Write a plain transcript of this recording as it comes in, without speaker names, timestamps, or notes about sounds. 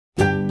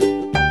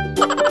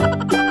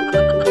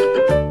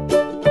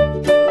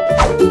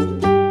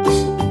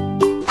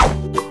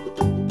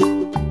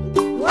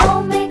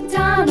Old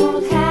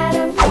MacDonald had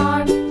a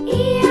farm,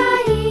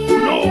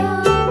 E-I-E-I-O.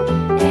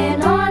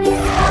 And on his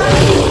farm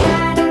he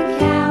had a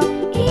cow,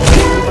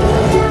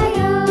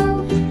 E-I-E-I-O.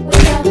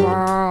 With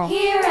a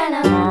here and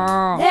a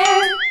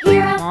there,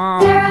 here a,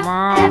 there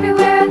a,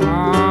 everywhere.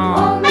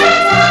 Old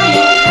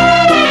MacDonald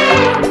had a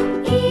farm,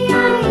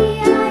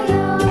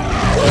 E-I-E-I-O.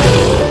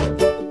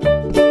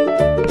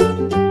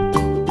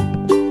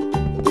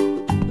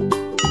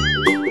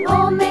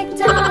 Old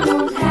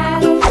MacDonald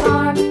had a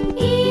farm,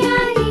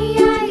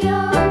 E-I-E-I-O.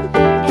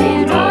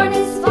 And on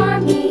his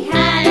farm he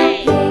had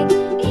a pig,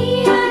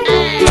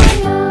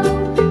 E-I-E-I-O.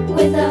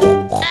 With a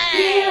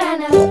here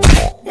and a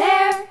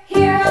there,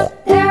 here a,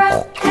 there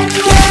a,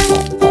 everywhere.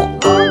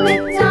 Old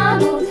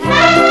MacDonald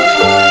had a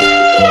farm,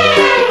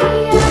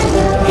 E-I-E-I-O.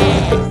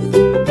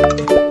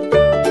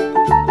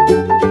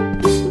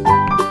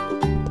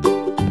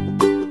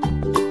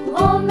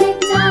 Old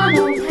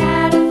MacDonald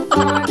had a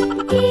farm,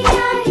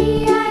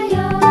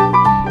 E-I-E-I-O.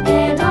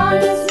 And on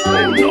his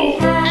farm he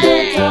had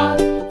a dog,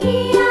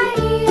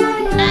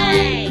 E-I-E-I-O.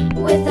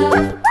 With a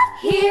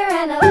here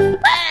and a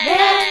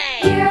there,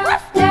 here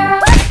a, there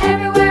a,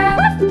 everywhere.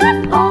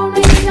 Old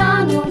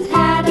MacDonald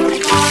had a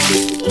farm,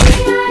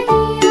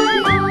 E-I-E-I-O.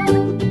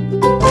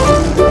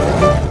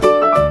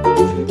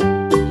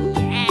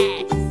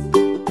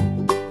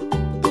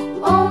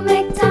 Old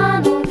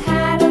MacDonald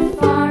had a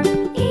farm,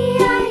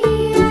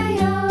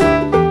 E-I-E-I-O.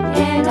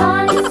 And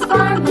on his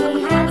farm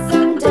he had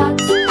some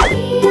ducks,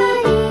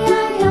 E-I-E-I-O.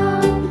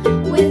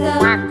 With a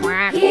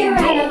here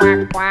and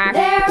a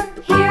there,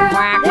 here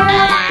a, there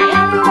a,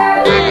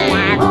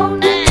 everywhere. Old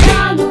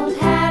MacDonald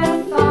had a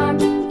farm,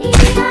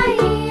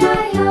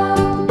 E-I-E-I-O.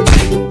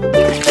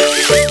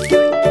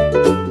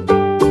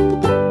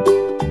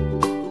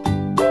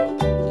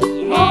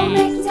 Old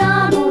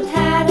MacDonald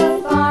had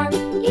a farm,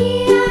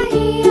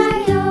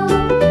 E-I-E-I-O.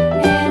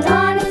 And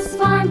on his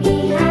farm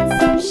he had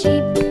some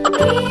sheep,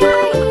 E-I-E-I-O.